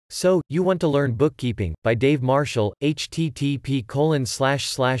So, you want to learn bookkeeping, by Dave Marshall,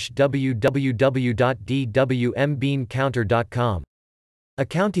 http://www.dwmbeancounter.com.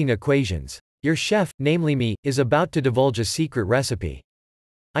 Accounting equations. Your chef, namely me, is about to divulge a secret recipe.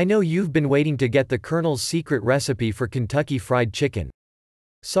 I know you've been waiting to get the Colonel's secret recipe for Kentucky Fried Chicken.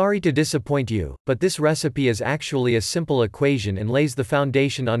 Sorry to disappoint you, but this recipe is actually a simple equation and lays the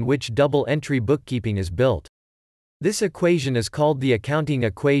foundation on which double-entry bookkeeping is built. This equation is called the accounting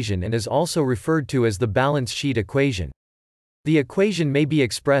equation and is also referred to as the balance sheet equation. The equation may be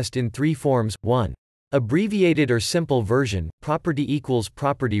expressed in three forms: 1. Abbreviated or simple version, property equals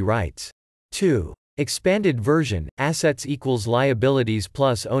property rights. 2. Expanded version, assets equals liabilities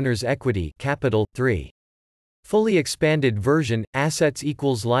plus owner's equity, capital. 3. Fully expanded version, assets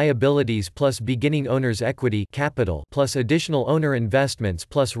equals liabilities plus beginning owner's equity, capital, plus additional owner investments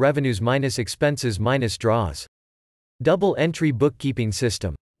plus revenues minus expenses minus draws. Double-entry bookkeeping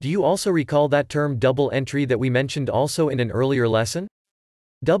system. Do you also recall that term double entry that we mentioned also in an earlier lesson?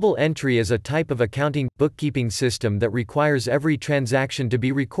 Double entry is a type of accounting, bookkeeping system that requires every transaction to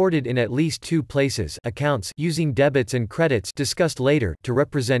be recorded in at least two places, accounts, using debits and credits, discussed later, to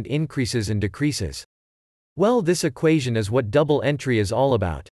represent increases and decreases. Well, this equation is what double entry is all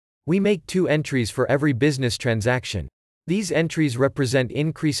about. We make two entries for every business transaction. These entries represent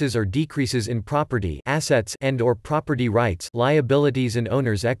increases or decreases in property, assets, and/or property rights, liabilities, and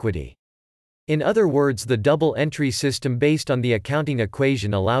owner's equity. In other words, the double entry system based on the accounting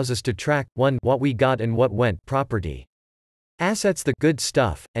equation allows us to track 1. What we got and what went, property. Assets, the good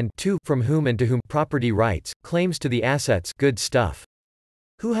stuff, and 2. From whom and to whom, property rights, claims to the assets, good stuff.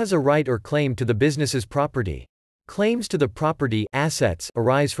 Who has a right or claim to the business's property? Claims to the property, assets,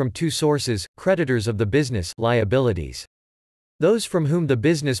 arise from two sources: creditors of the business, liabilities. Those from whom the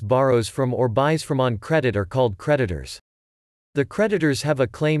business borrows from or buys from on credit are called creditors. The creditors have a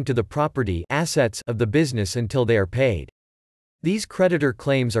claim to the property, assets, of the business until they are paid. These creditor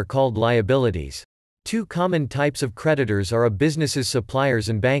claims are called liabilities. Two common types of creditors are a business's suppliers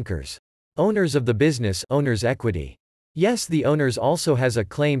and bankers. Owners of the business, owner's equity. Yes, the owners also has a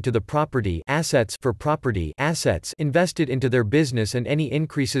claim to the property, assets, for property, assets, invested into their business and any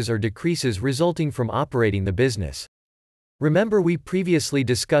increases or decreases resulting from operating the business. Remember, we previously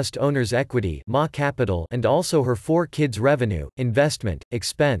discussed owner's equity, ma capital, and also her 4 kids' revenue, investment,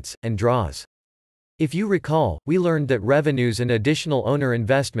 expense, and draws. If you recall, we learned that revenues and additional owner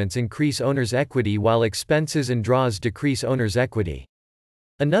investments increase owner's equity while expenses and draws decrease owner's equity.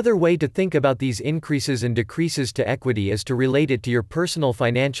 Another way to think about these increases and decreases to equity is to relate it to your personal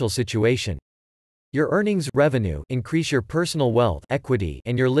financial situation. Your earnings, revenue, increase your personal wealth, equity,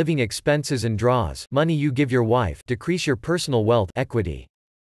 and your living expenses and draws, money you give your wife, decrease your personal wealth, equity.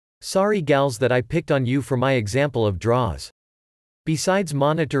 Sorry gals that I picked on you for my example of draws. Besides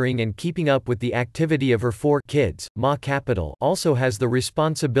monitoring and keeping up with the activity of her 4 kids, ma capital also has the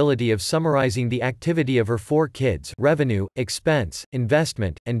responsibility of summarizing the activity of her 4 kids, revenue, expense,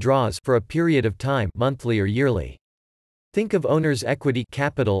 investment, and draws, for a period of time, monthly or yearly. Think of owner's equity,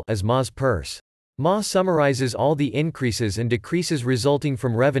 capital, as ma's purse. Ma summarizes all the increases and decreases resulting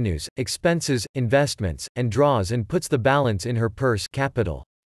from revenues, expenses, investments, and draws and puts the balance in her purse, capital.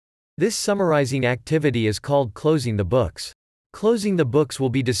 This summarizing activity is called closing the books. Closing the books will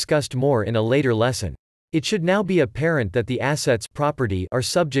be discussed more in a later lesson. It should now be apparent that the assets, property, are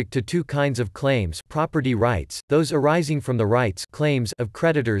subject to two kinds of claims: property rights, those arising from the rights, claims, of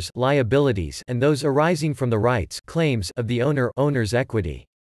creditors, liabilities, and those arising from the rights, claims, of the owner, owner's equity.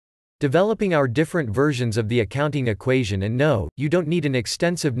 Developing our different versions of the accounting equation, and no, you don't need an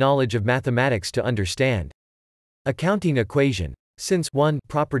extensive knowledge of mathematics to understand. Accounting equation. Since 1.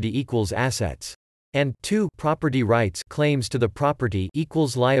 Property equals assets, and 2. Property rights, claims to the property,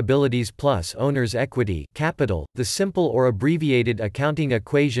 equals liabilities plus owner's equity, capital, the simple or abbreviated accounting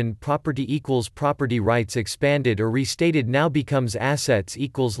equation property equals property rights expanded or restated now becomes assets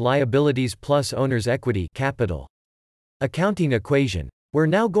equals liabilities plus owner's equity, capital. Accounting equation. We're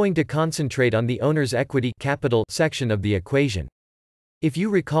now going to concentrate on the owner's equity, capital, section of the equation. If you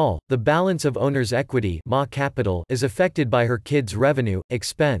recall, the balance of owner's equity, ma capital, is affected by her kids' revenue,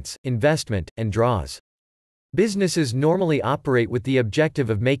 expense, investment, and draws. Businesses normally operate with the objective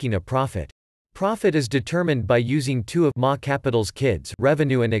of making a profit. Profit is determined by using 2 of ma capital's kids,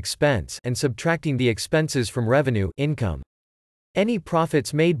 revenue and expense, and subtracting the expenses from revenue, income. Any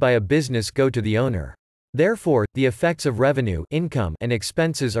profits made by a business go to the owner. Therefore, the effects of revenue, income, and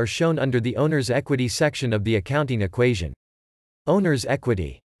expenses are shown under the owner's equity section of the accounting equation. Owner's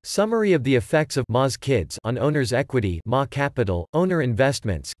equity. Summary of the effects of ma's kids on owner's equity, ma capital, owner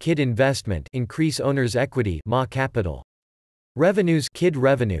investments, kid investment, increase owner's equity, ma capital. Revenues KID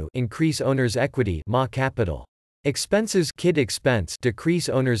revenue increase owner's equity (MA capital). Expenses KID expense decrease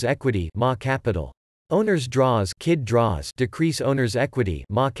owner's equity (MA capital). Owner's draws KID draws decrease owner's equity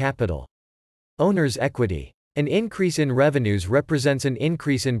 (MA capital). Owner's equity. An increase in revenues represents an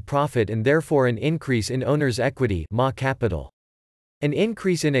increase in profit and therefore an increase in owner's equity (MA capital). An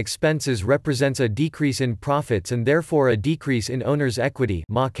increase in expenses represents a decrease in profits and therefore a decrease in owner's equity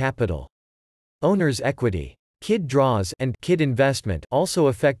 (MA capital). Owner's equity. KID draws and KID investment also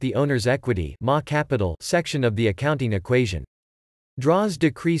affect the owner's equity (MA capital) section of the accounting equation. Draws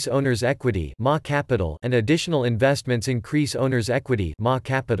decrease owner's equity (MA capital) and additional investments increase owner's equity (MA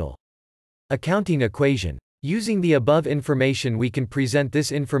capital). Accounting equation. Using the above information we can present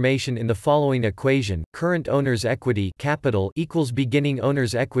this information in the following equation: current owner's equity capital equals beginning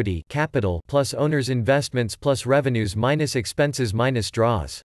owner's equity capital plus owner's investments plus revenues minus expenses minus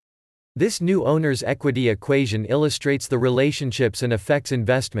draws. This new owner's equity equation illustrates the relationships and effects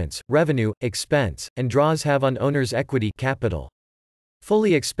investments, revenue, expense, and draws have on owner's equity capital.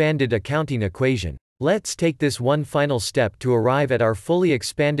 Fully expanded accounting equation. Let's take this one final step to arrive at our fully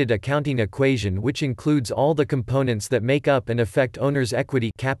expanded accounting equation, which includes all the components that make up and affect owner's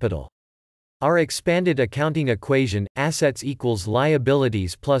equity capital. Our expanded accounting equation, assets equals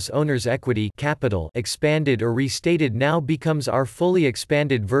liabilities plus owner's equity capital expanded or restated now becomes our fully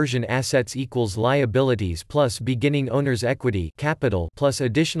expanded version, assets equals liabilities plus beginning owner's equity capital plus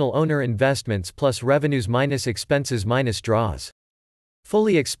additional owner investments plus revenues minus expenses minus draws.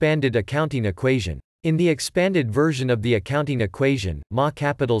 Fully expanded accounting equation. In the expanded version of the accounting equation, MA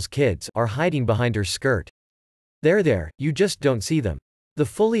capital's kids are hiding behind her skirt. They're there, you just don't see them. The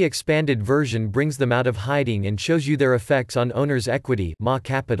fully expanded version brings them out of hiding and shows you their effects on owner's equity (MA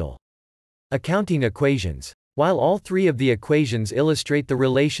capital). Accounting equations. While all three of the equations illustrate the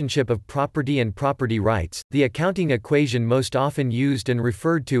relationship of property and property rights, the accounting equation most often used and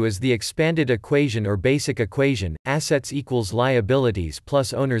referred to as the expanded equation or basic equation, assets equals liabilities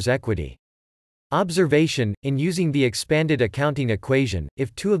plus owner's equity. Observation: in using the expanded accounting equation,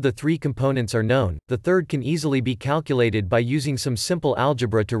 if two of the three components are known, the third can easily be calculated by using some simple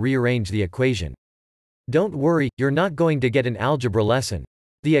algebra to rearrange the equation. Don't worry, you're not going to get an algebra lesson.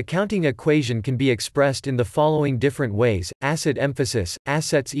 The accounting equation can be expressed in the following different ways: asset emphasis,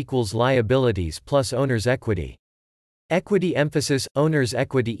 assets equals liabilities plus owner's equity. Equity emphasis, owner's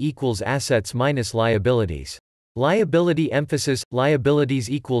equity equals assets minus liabilities. Liability emphasis, liabilities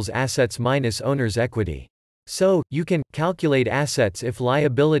equals assets minus owner's equity. So, you can calculate assets if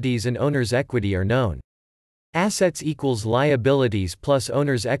liabilities and owner's equity are known. Assets equals liabilities plus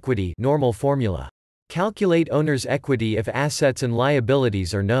owner's equity, normal formula. Calculate owner's equity if assets and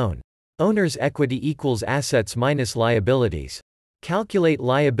liabilities are known. Owner's equity equals assets minus liabilities. Calculate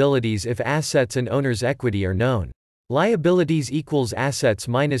liabilities if assets and owner's equity are known. Liabilities equals assets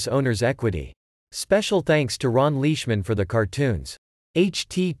minus owner's equity. Special thanks to Ron Leishman for the cartoons.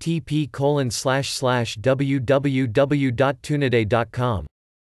 http://www.tunaday.com